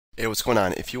Hey, what's going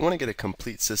on? If you want to get a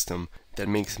complete system that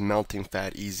makes melting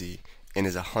fat easy and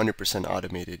is 100%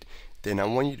 automated, then I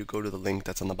want you to go to the link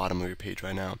that's on the bottom of your page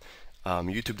right now.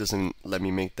 YouTube doesn't let me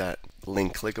make that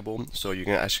link clickable, so you're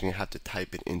actually going to have to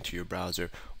type it into your browser,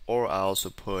 or I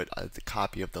also put the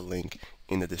copy of the link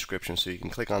in the description so you can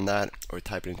click on that or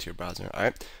type it into your browser.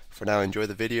 Alright, for now, enjoy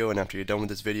the video, and after you're done with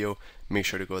this video, make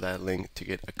sure to go to that link to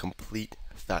get a complete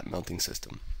fat melting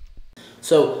system.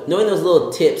 So knowing those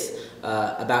little tips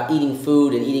about eating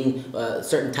food and eating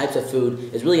certain types of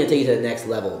food is really going to take you to the next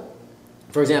level.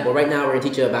 For example, right now we're going to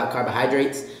teach you about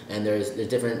carbohydrates, and there's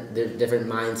different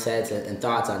mindsets and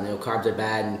thoughts on, carbs are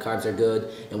bad and carbs are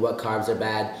good and what carbs are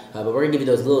bad. But we're going to give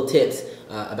you those little tips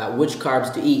about which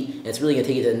carbs to eat, and it's really going to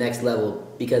take you to the next level,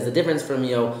 because the difference from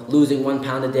losing 1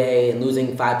 pound a day and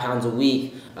losing 5 pounds a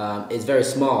week is very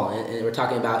small. And we're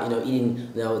talking about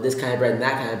eating this kind of bread and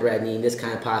that kind of bread, and eating this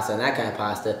kind of pasta and that kind of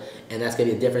pasta, and that's going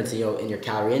to be the difference in your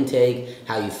calorie intake,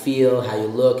 how you feel, how you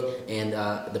look, and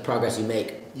the progress you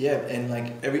make. Yeah, and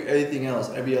like everything else,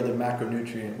 every other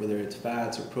macronutrient, whether it's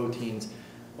fats or proteins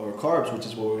or carbs, which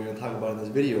is what we're going to talk about in this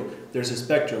video, there's a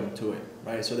spectrum to it,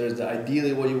 right? So there's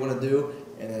ideally what you want to do,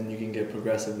 and then you can get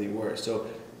progressively worse. So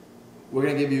we're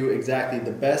going to give you exactly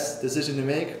the best decision to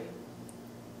make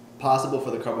possible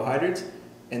for the carbohydrates,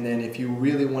 and then if you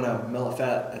really want to melt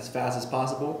fat as fast as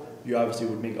possible, you obviously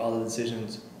would make all the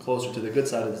decisions closer to the good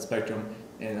side of the spectrum,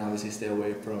 and obviously stay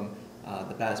away from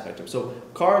the bad spectrum. So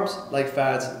carbs, like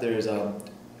fats, there's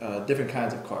different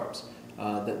kinds of carbs.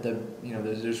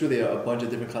 There's really a bunch of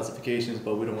different classifications,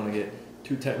 but we don't want to get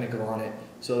too technical on it.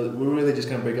 So we're really just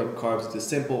going to break up carbs into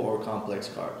simple or complex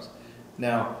carbs.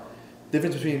 Now, the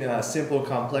difference between simple and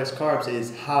complex carbs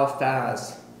is how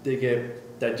fast they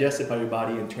get digested by your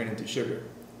body and turn into sugar.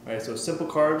 Right? So simple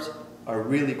carbs are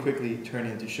really quickly turned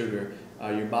into sugar.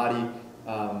 Your body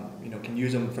can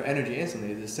use them for energy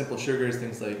instantly. The simple sugars,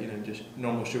 things like just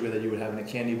normal sugar that you would have in a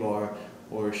candy bar,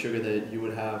 or sugar that you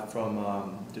would have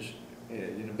from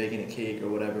baking a cake or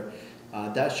whatever.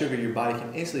 That sugar your body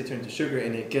can instantly turn to sugar,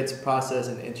 and it gets processed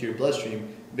and into your bloodstream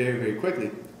very, very quickly.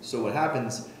 So what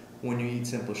happens when you eat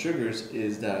simple sugars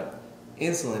is that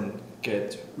insulin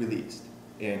gets released,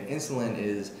 and insulin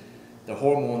is the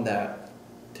hormone that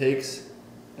takes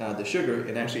the sugar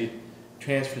and actually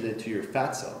transfers it to your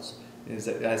fat cells.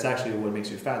 That's actually what makes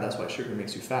you fat. That's why sugar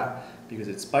makes you fat, because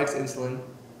it spikes insulin,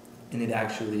 and it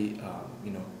actually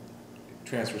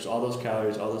transfers all those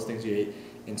calories, all those things you ate,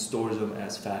 and stores them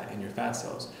as fat in your fat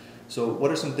cells. So what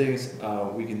are some things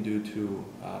we can do to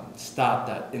stop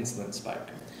that insulin spike?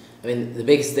 I mean, the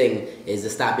biggest thing is to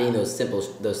stop eating those simple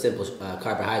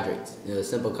carbohydrates. The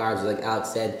simple carbs, like Alex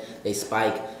said, they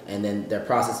spike and then they're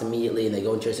processed immediately and they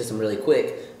go into your system really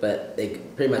quick. But they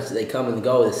come and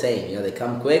go the same. They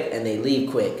come quick and they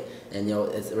leave quick. And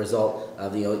it's a result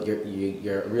of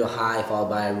your real high followed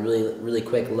by a really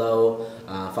quick low,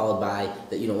 followed by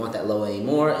that you don't want that low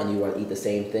anymore, and you want to eat the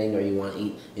same thing, or you want to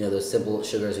eat those simple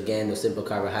sugars again, those simple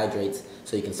carbohydrates,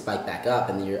 so you can spike back up,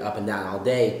 and then you're up and down all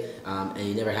day, and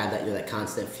you never have that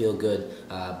constant feel good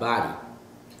body.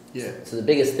 Yeah. So the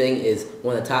biggest thing is,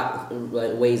 one of the top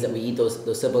ways that we eat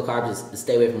those simple carbs is to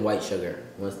stay away from white sugar.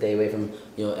 We want to stay away from,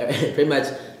 pretty much,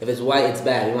 if it's white, it's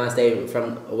bad. We want to stay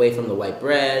away from the white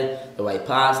bread, the white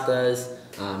pastas,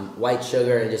 white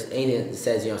sugar, and just anything that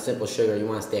says, simple sugar, you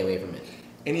want to stay away from it.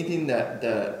 Anything that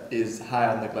is high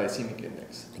on the glycemic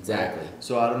index. Exactly. Right?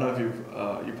 So I don't know if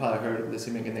you've probably heard of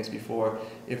glycemic index before.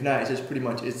 If not, it's just pretty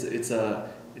much, it's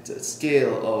a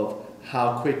scale of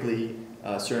how quickly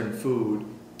certain food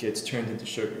gets turned into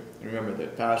sugar. And remember, the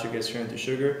faster it gets turned into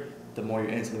sugar, the more your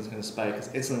insulin is going to spike, because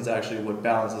insulin is actually what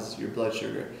balances your blood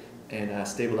sugar and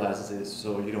stabilizes it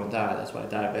so you don't die. That's why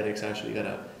diabetics actually got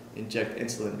to inject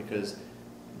insulin, because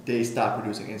they stop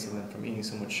producing insulin from eating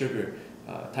so much sugar.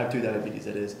 Type 2 diabetes,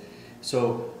 that is.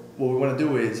 So what we want to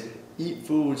do is eat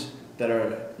foods that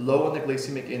are low on the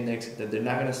glycemic index, that they're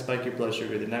not going to spike your blood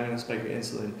sugar, they're not going to spike your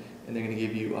insulin, and they're going to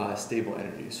give you stable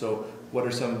energy. So what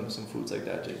are some foods like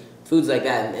that, Jake? Foods like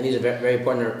that, and these are very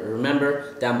important to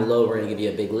remember. Down below, we're going to give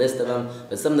you a big list of them.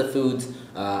 But some of the foods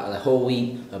are like whole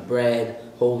wheat bread,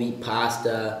 whole wheat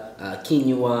pasta,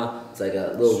 quinoa. It's like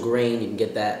a little grain. You can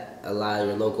get that at a lot of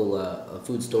your local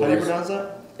food stores. How do you pronounce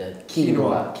that?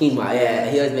 Quinoa. Quinoa, yeah.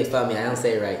 He always makes fun of me. I don't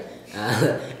say it right.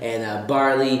 And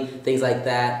barley, things like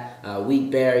that.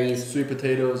 Wheat berries. Sweet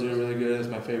potatoes are really good. It's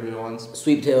my favorite ones.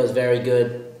 Sweet potato is very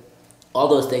good. All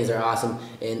those things are awesome,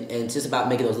 and it's just about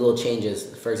making those little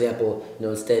changes. For example,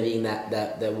 instead of eating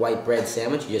that white bread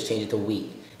sandwich, you just change it to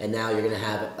wheat, and now you're going to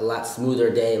have a lot smoother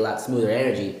day, a lot smoother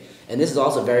energy. And this is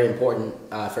also very important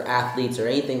for athletes or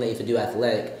anything that you have to do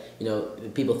athletic. you know,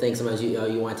 people think sometimes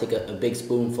you want to take a big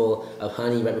spoonful of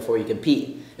honey right before you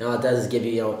compete, and all it does is give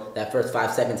you, you know, that first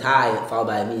 5 seconds high followed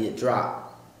by an immediate drop.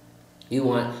 You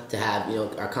want to have, you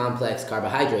know, our complex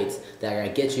carbohydrates that are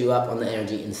going to get you up on the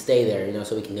energy and stay there, you know,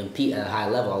 so we can compete at a high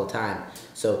level all the time.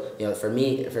 So, you know, for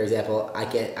me, for example, I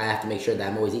have to make sure that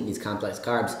I'm always eating these complex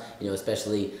carbs, you know,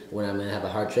 especially when I'm going to have a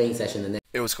hard training session the next.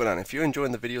 Hey, what's going on? If you're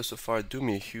enjoying the video so far, do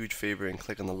me a huge favor and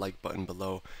click on the like button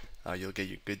below. You'll get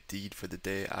your good deed for the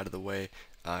day out of the way.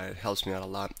 It helps me out a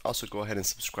lot. Also, go ahead and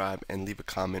subscribe and leave a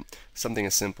comment. Something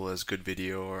as simple as good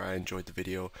video or I enjoyed the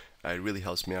video. It really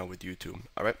helps me out with YouTube.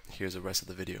 Alright, here's the rest of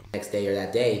the video. Next day or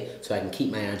that day, so I can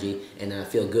keep my energy and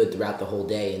feel good throughout the whole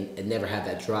day, and never have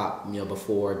that drop, you know,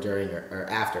 before, during, or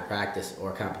after practice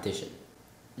or competition.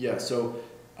 Yeah, so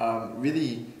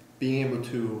really being able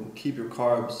to keep your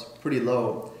carbs pretty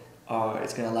low,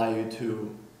 it's going to allow you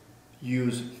to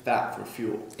use fat for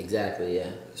fuel. Exactly,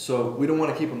 yeah. So we don't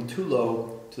want to keep them too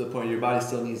low to the point your body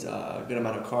still needs a good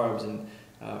amount of carbs and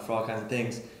for all kinds of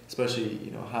things, especially, you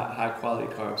know, high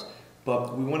quality carbs.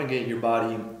 But we want to get your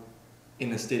body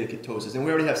in a state of ketosis, and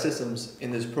we already have systems in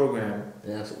this program.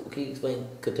 Yeah, so can you explain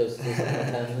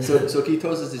ketosis? So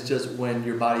ketosis is just when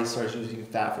your body starts using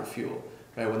fat for fuel,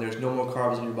 right? When there's no more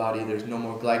carbs in your body, there's no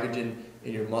more glycogen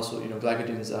in your muscle. You know,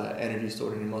 glycogen is energy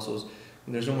stored in your muscles.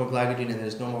 When there's no more glycogen and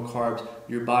there's no more carbs,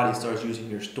 your body starts using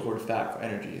your stored fat for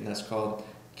energy, and that's called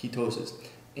ketosis.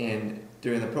 And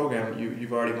during the program,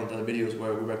 you've already gone through the videos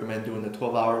where we recommend doing the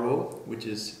 12-hour rule, which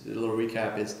is, a little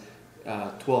recap, is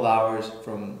 12 hours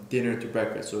from dinner to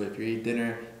breakfast. So if you eat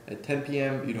dinner at 10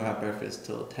 p.m., you don't have breakfast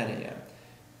till 10 a.m.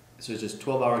 So it's just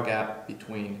 12-hour gap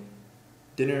between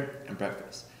dinner and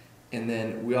breakfast. And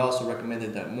then we also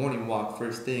recommended that morning walk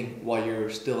first thing while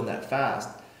you're still in that fast,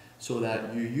 so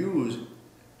that you use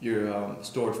your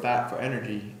stored fat for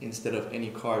energy instead of any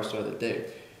carbs throughout the day.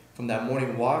 From that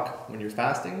morning walk, when you're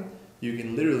fasting, you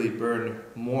can literally burn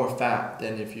more fat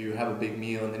than if you have a big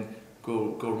meal and then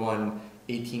go run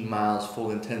 18 miles full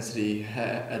intensity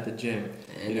at the gym.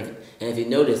 And, and if you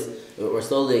notice, we're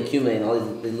slowly accumulating all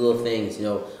these little things, you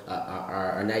know,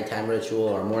 our nighttime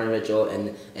ritual, our morning ritual,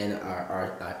 and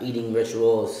our eating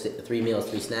ritual, 3 meals,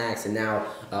 3 snacks, and now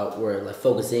we're like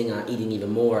focusing on eating even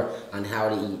more on how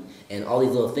to eat. And all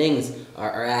these little things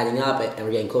are adding up, and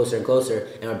we're getting closer and closer,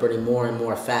 and we're burning more and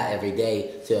more fat every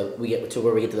day till we get to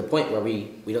where we get to the point where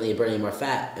we don't need to burn any more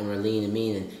fat, and we're lean and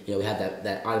mean, and, you know, we have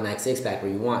that automatic six-pack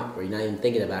where you want, where you're not even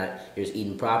thinking about it, you're just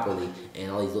eating properly, and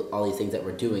all these things that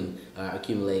we're doing are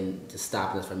accumulating to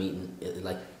stopping us from eating,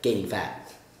 like gaining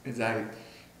fat. Exactly.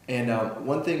 And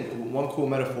one cool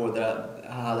metaphor that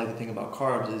I like to think about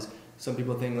carbs is, some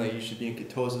people think like you should be in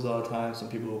ketosis all the time. Some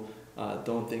people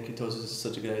don't think ketosis is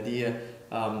such a good idea.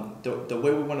 The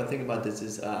way we want to think about this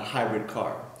is a hybrid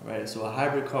car, right? So a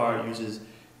hybrid car uses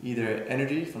either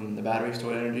energy from the battery,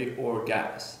 stored energy, or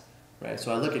gas, right?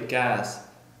 So I look at gas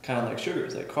kind of like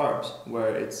sugars, like carbs,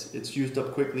 where it's used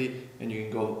up quickly and you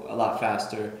can go a lot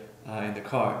faster in the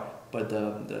car. But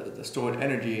the stored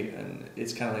energy, and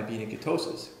it's kind of like being in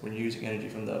ketosis when you're using energy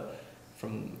from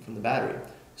the battery.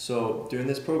 So during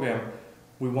this program,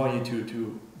 we want you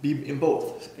to be in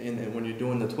both. And when you're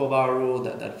doing the 12-hour rule,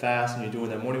 that fast, and you're doing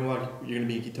that morning walk, you're going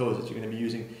to be in ketosis. You're going to be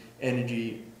using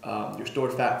energy, your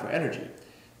stored fat for energy.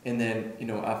 And then, you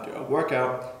know, after a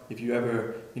workout, if you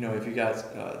ever, you know, if you got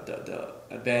the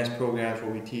advanced programs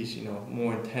where we teach, you know,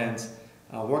 more intense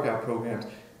workout programs,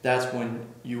 that's when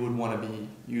you would want to be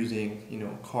using, you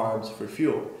know, carbs for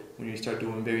fuel. When you start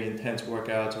doing very intense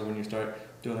workouts, or when you start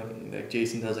doing like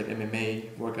Jason does, like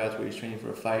MMA workouts where he's training for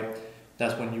a fight,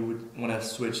 that's when you would want to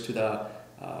switch to the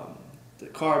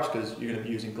carbs, because you're going to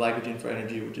be using glycogen for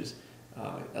energy, which is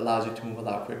allows you to move a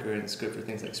lot quicker, and it's good for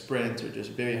things like sprints or just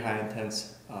very high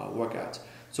intense workouts.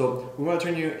 So we want to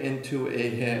turn you into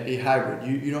a hybrid.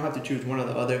 You don't have to choose one or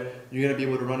the other. You're going to be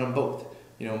able to run on both.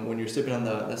 You know, when you're sipping on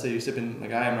let's say you're sipping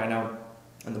like I am right now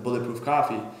on the bulletproof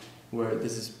coffee, where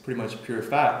this is pretty much pure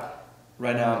fat.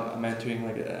 Right now I'm going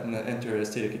to enter a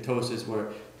state of ketosis where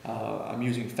I'm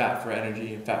using fat for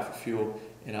energy and fat for fuel,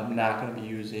 and I'm not going to be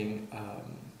using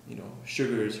you know,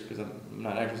 sugars, because I'm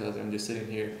not exercising. I'm just sitting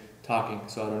here talking,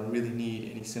 so I don't really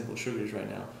need any simple sugars right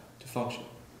now to function.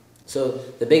 So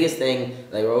the biggest thing,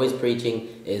 like we're always preaching,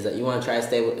 is that you want to try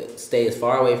to stay as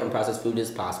far away from processed food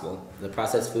as possible. The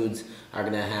processed foods are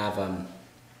going to have a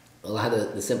lot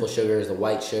of the simple sugars, the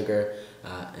white sugar,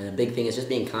 and a big thing is just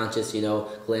being conscious. You know,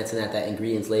 glancing at that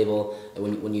ingredients label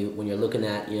when you're looking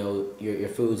at, you know, your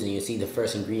foods, and you see the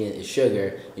first ingredient is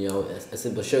sugar. You know, a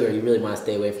simple sugar, you really want to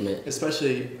stay away from it.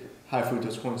 Especially high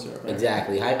fructose corn syrup, right?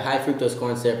 Exactly. High fructose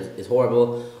corn syrup is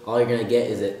horrible. All you're gonna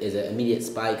get is an immediate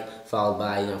spike followed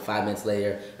by 5 minutes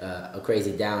later a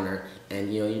crazy downer,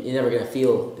 and you're never gonna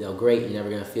feel great. You're never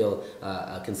gonna feel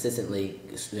consistently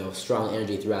strong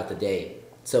energy throughout the day.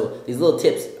 So these little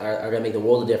tips are gonna make the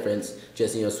world of difference.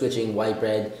 Just switching white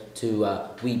bread to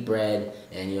wheat bread,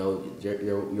 and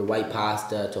your white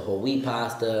pasta to whole wheat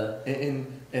pasta.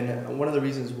 And one of the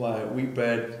reasons why wheat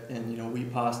bread and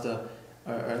wheat pasta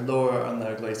are lower on the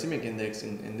glycemic index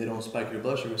and they don't spike your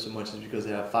blood sugar so much is because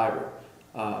they have fiber.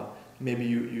 Maybe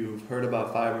you've heard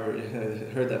about fiber,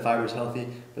 heard that fiber is healthy,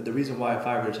 but the reason why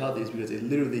fiber is healthy is because it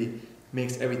literally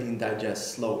makes everything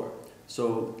digest slower.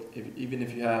 So even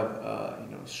if you have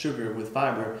sugar with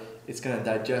fiber, it's going to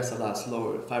digest a lot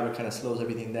slower. Fiber kind of slows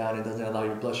everything down and doesn't allow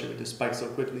your blood sugar to spike so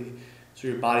quickly, so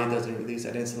your body doesn't release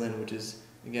that insulin, which is,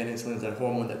 again, insulin is that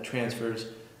hormone that transfers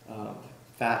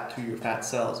fat to your fat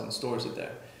cells and stores it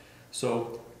there.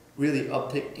 So really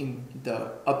uptaking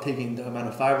the amount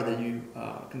of fiber that you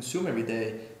consume every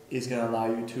day is going to allow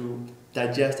you to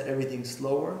digest everything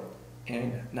slower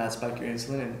and not spike your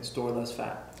insulin and store less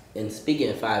fat. And speaking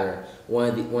of fiber, one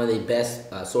of the best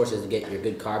sources to get your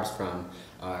good carbs from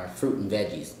are fruit and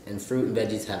veggies. And fruit and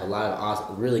veggies have a lot of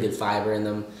awesome, really good fiber in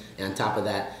them. And on top of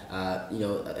that,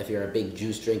 if you're a big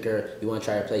juice drinker, you want to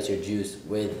try to replace your juice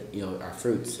with our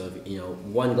fruits. So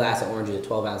one glass of orange juice, a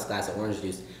 12-ounce glass of orange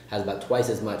juice, has about twice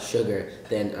as much sugar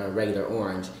than a regular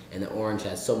orange, and the orange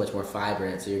has so much more fiber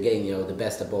in it. So you're getting the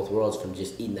best of both worlds from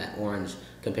just eating that orange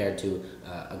compared to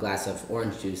a glass of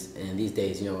orange juice. And these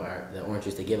days, the orange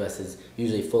juice they give us is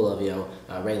usually full of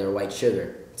regular white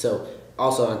sugar. So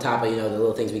also on top of the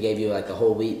little things we gave you, like the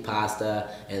whole wheat pasta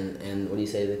and what do you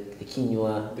say, the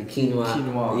quinoa,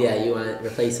 Quinoa. Yeah, you want to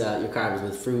replace your carbs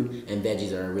with fruit, and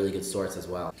veggies are a really good source as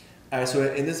well. All right,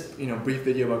 so in this brief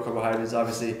video about carbohydrates,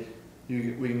 obviously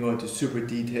we can go into super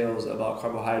details about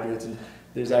carbohydrates, and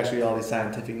there's actually all these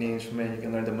scientific names for it. You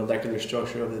can learn the molecular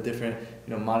structure of the different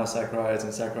monosaccharides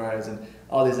and saccharides and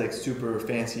all these like super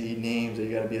fancy names that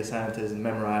you got to be a scientist and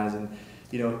memorize, and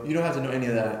you don't have to know any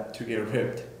of that to get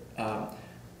ripped.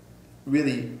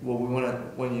 Really, what we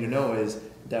want you to know is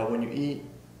that when you eat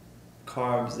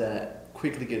carbs that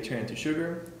quickly get turned into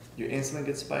sugar, your insulin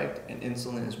gets spiked, and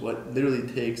insulin is what literally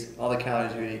takes all the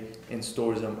calories you eat and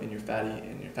stores them in your fat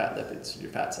lipids, your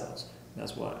fat cells. And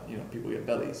that's why people get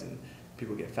bellies and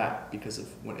people get fat, because of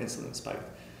when insulin is spiked.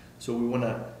 So we want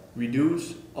to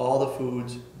reduce all the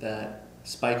foods that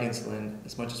spike insulin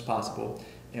as much as possible,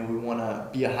 and we want to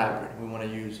be a hybrid. We want to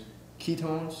use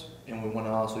ketones, and we want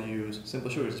to also use simple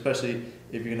sugars, especially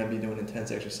if you're going to be doing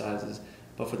intense exercises.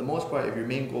 But for the most part, if your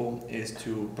main goal is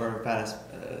to burn fat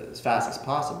as fast as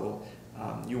possible,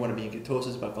 you want to be in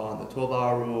ketosis by following the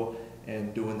 12-hour rule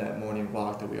and doing that morning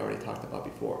walk that we already talked about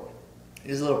before.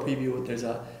 Here's a little preview. There's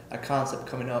a concept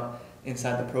coming up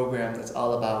inside the program that's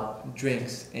all about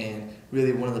drinks, and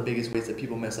really one of the biggest ways that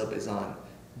people mess up is on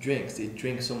drinks. They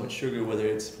drink so much sugar, whether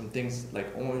it's from things like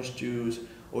orange juice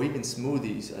or even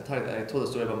smoothies. I told a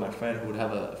story about my friend who would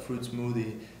have a fruit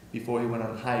smoothie before he went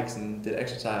on hikes and did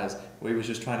exercise, where he was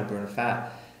just trying to burn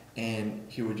fat, and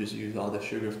he would just use all the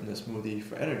sugar from the smoothie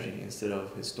for energy instead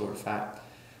of his stored fat.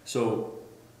 So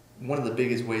one of the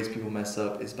biggest ways people mess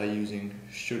up is by using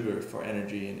sugar for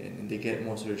energy, and they get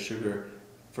most of their sugar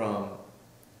from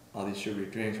all these sugary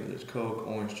drinks, whether it's Coke,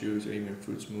 orange juice, or even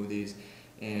fruit smoothies.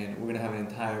 And we're gonna have an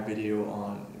entire video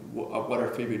on what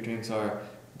our favorite drinks are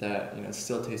that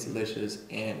still taste delicious,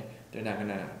 and they're not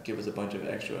gonna give us a bunch of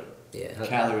extra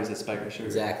calories that spike our sugar.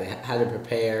 Exactly. How to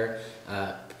prepare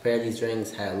these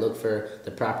drinks, how to look for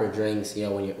the proper drinks,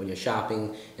 when you're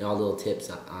shopping, and all the little tips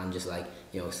on just like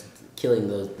killing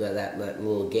that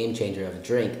little game changer of a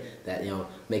drink that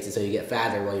makes it so you get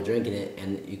fatter while you're drinking it,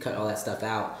 and you cut all that stuff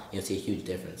out, you'll see a huge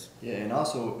difference. Yeah, and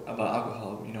also about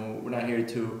alcohol. We're not here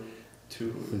to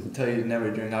tell you to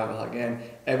never drink alcohol again.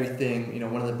 Everything,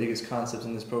 one of the biggest concepts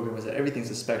in this program is that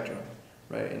everything's a spectrum,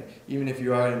 right? And even if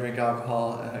you are going to drink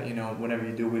alcohol, whenever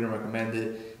you do, we don't recommend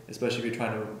it, especially if you're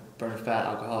trying to burn fat.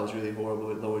 Alcohol is really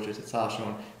horrible. It lowers your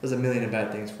testosterone. Does a million of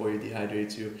bad things for you,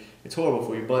 dehydrates you. It's horrible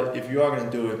for you. But if you are going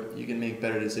to do it, you can make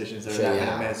better decisions that are not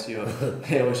going to mess you up.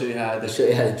 Yeah, we'll show you how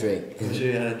to drink. We'll show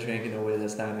you how to drink in a way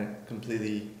that's not going to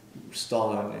completely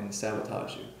stall and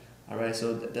sabotage you. Alright,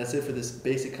 so that's it for this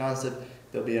basic concept.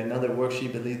 There'll be another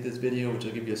worksheet beneath this video which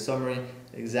will give you a summary,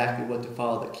 exactly what to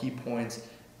follow, the key points,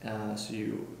 so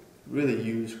you really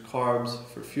use carbs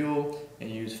for fuel and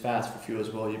you use fats for fuel as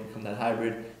well. You become that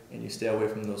hybrid and you stay away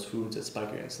from those foods that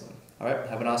spike your insulin. Alright,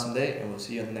 have an awesome day, and we'll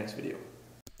see you in the next video.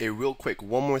 Hey, real quick,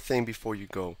 one more thing before you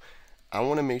go. I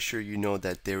want to make sure you know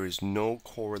that there is no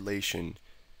correlation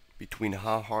between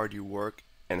how hard you work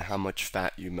and how much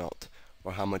fat you melt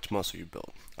or how much muscle you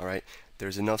build. All right,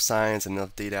 there's enough science,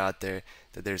 enough data out there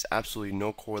that there's absolutely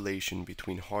no correlation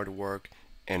between hard work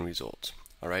and results.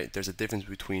 All right, there's a difference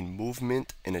between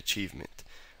movement and achievement.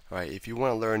 All right, if you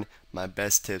want to learn my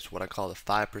best tips, what I call the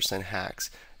 5% hacks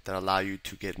that allow you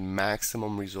to get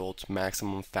maximum results,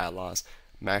 maximum fat loss,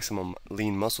 maximum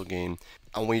lean muscle gain,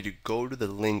 I want you to go to the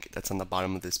link that's on the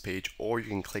bottom of this page, or you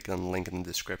can click on the link in the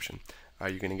description. All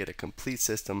right, you're going to get a complete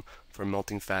system for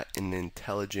melting fat in an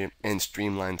intelligent and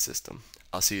streamlined system.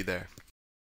 I'll see you there.